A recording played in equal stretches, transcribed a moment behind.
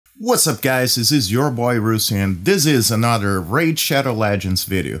What's up guys, this is your boy Roos and this is another Raid Shadow Legends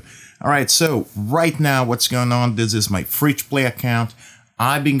video. Alright, so right now what's going on, this is my free-to-play account.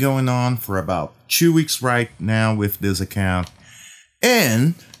 I've been going on for about 2 weeks right now with this account.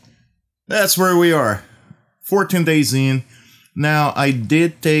 And that's where we are, 14 days in. Now I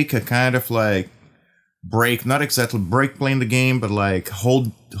did take a kind of like break, not exactly break playing the game, but like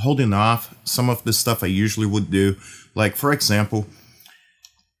holding off some of the stuff I usually would do. Like for example,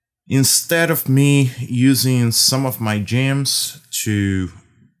 instead of me using some of my gems to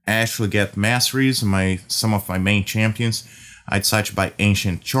actually get masteries in some of my main champions, I decided to buy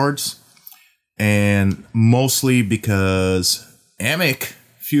ancient shards, and mostly because Amic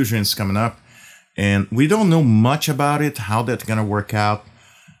Fusion is coming up, and we don't know much about it, how that's gonna work out.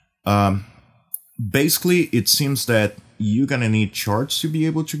 Basically, it seems that you're gonna need shards to be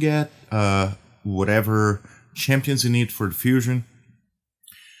able to get whatever champions you need for the fusion.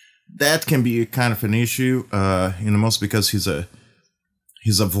 That can be kind of an issue, most because he's a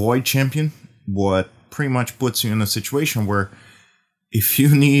void champion, what pretty much puts you in a situation where if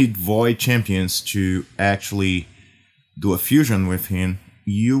you need void champions to actually do a fusion with him,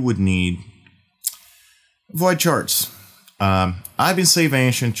 you would need void shards. I've been saving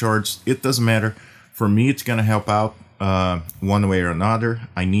ancient shards. It doesn't matter. For me, it's gonna help out one way or another.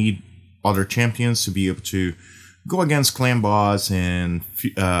 I need other champions to be able to go against clan boss and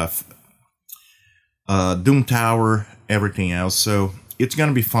Doom Tower, everything else. So it's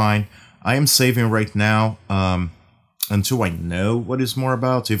gonna be fine. I am saving right now until I know what it's more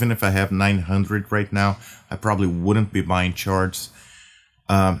about. Even if I have 900 right now, I probably wouldn't be buying shards.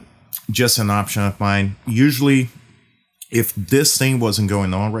 Just an option of mine. Usually, if this thing wasn't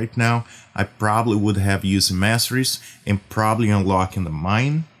going on right now, I probably would have used masteries and probably unlocking the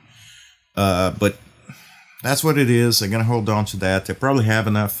mine. But that's what it is. I'm gonna hold on to that. I probably have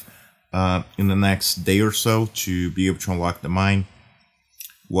enough in the next day or so to be able to unlock the mine.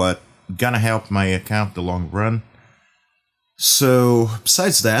 What gonna help my account the long run. So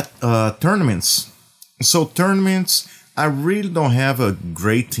besides that, tournaments. So tournaments, I really don't have a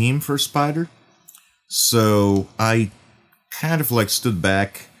great team for Spider. So I kind of like stood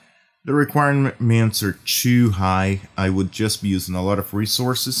back. The requirements are too high. I would just be using a lot of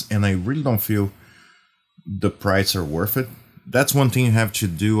resources, and I really don't feel the price are worth it. That's one thing you have to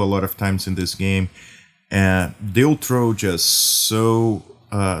do a lot of times in this game. They'll throw just so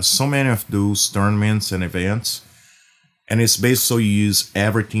many of those tournaments and events, and it's basically you use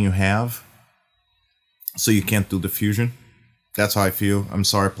everything you have, so you can't do the fusion. That's how I feel. I'm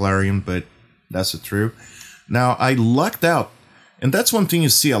sorry, Plarium, but that's the truth. Now I lucked out, and that's one thing you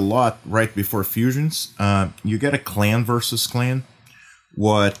see a lot right before fusions. You get a clan versus clan,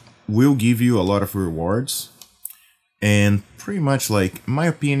 what will give you a lot of rewards, and pretty much, like, in my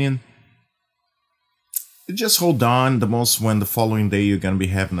opinion, just hold on the most when the following day you're gonna be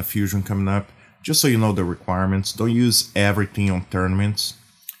having a fusion coming up, just so you know the requirements. Don't use everything on tournaments.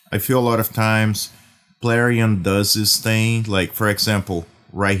 I feel a lot of times plarium does this thing, like for example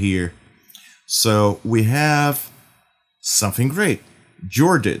right here. So we have something great,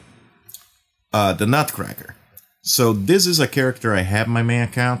 Jordan, the Nutcracker. So this is a character I have in my main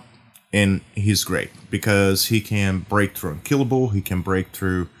account, and he's great because he can break through unkillable, he can break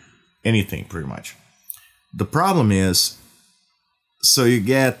through anything pretty much. The problem is, so you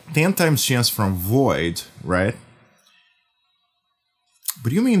get 10 times chance from void, right?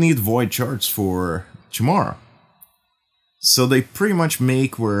 But you may need void shards for tomorrow. So they pretty much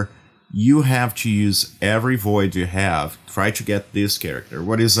make where you have to use every void you have, try to get this character.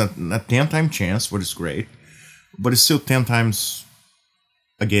 What is a 10 time chance, what is great, but it's still 10 times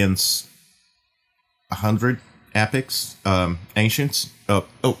against 100 epics, ancients. Oh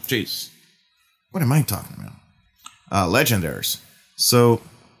jeez, what am I talking about? Legendaries. So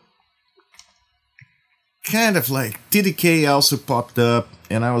kind of like TDK also popped up,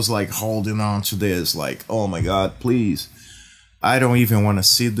 and I was like holding on to this, like, oh my god, please. I don't even want to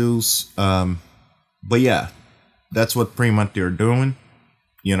see those. But yeah, that's what pretty much they're doing.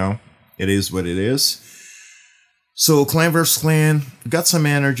 You know, it is what it is. So clan vs clan, got some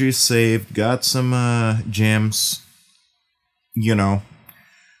energy saved, got some gems, you know.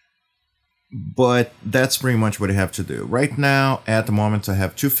 But that's pretty much what I have to do. Right now, at the moment, I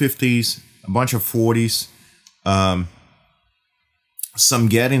have 250s, a bunch of 40s, some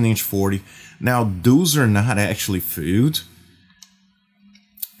getting each 40. Now, those are not actually food.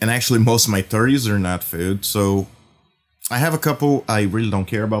 And actually, most of my 30s are not food. So I have a couple I really don't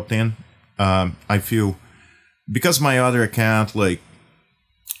care about then. I feel, because my other account, like,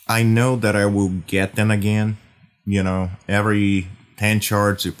 I know that I will get them again, you know, every 10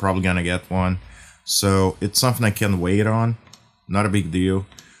 shards, you're probably gonna get one. So it's something I can wait on. Not a big deal.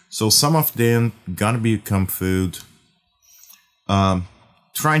 So some of them gonna become food.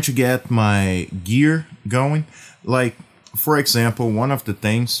 Trying to get my gear going. Like, for example, one of the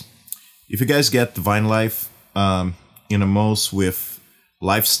things, if you guys get Divine Life in a most with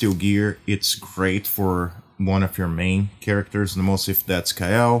lifesteal gear, it's great for one of your main characters, the most if that's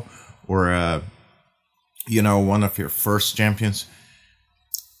Kyle or you know, one of your first champions.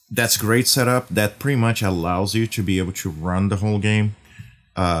 That's great setup. That pretty much allows you to be able to run the whole game,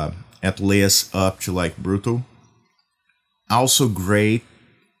 at least up to like brutal. Also great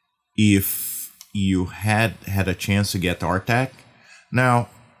if you had a chance to get Artak. Now,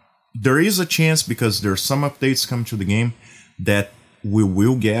 there is a chance, because there's some updates come to the game, that we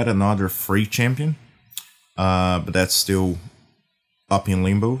will get another free champion, but that's still up in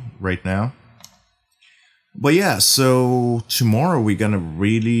limbo right now. But yeah, so tomorrow we're gonna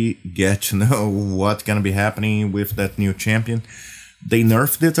really get to know what's gonna be happening with that new champion. They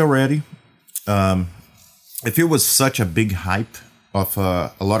nerfed it already. If it was such a big hype of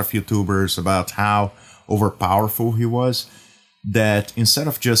a lot of YouTubers about how overpowerful he was, that instead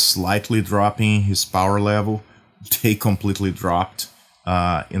of just slightly dropping his power level, they completely dropped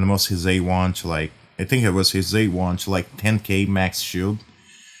in the most his A1 to like, I think it was his A1 to like 10k max shield.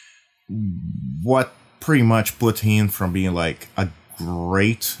 What pretty much put him from being like a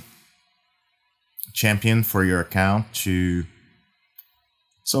great champion for your account to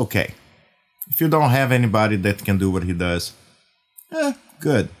it's okay. If you don't have anybody that can do what he does,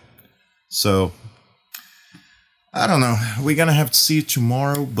 good. So I don't know, we're gonna have to see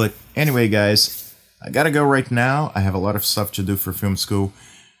tomorrow. But anyway, guys, I gotta go right now. I have a lot of stuff to do for film school.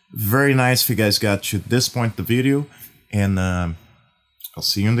 Very nice if you guys got to this point in the video, and I'll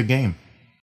see you in the game.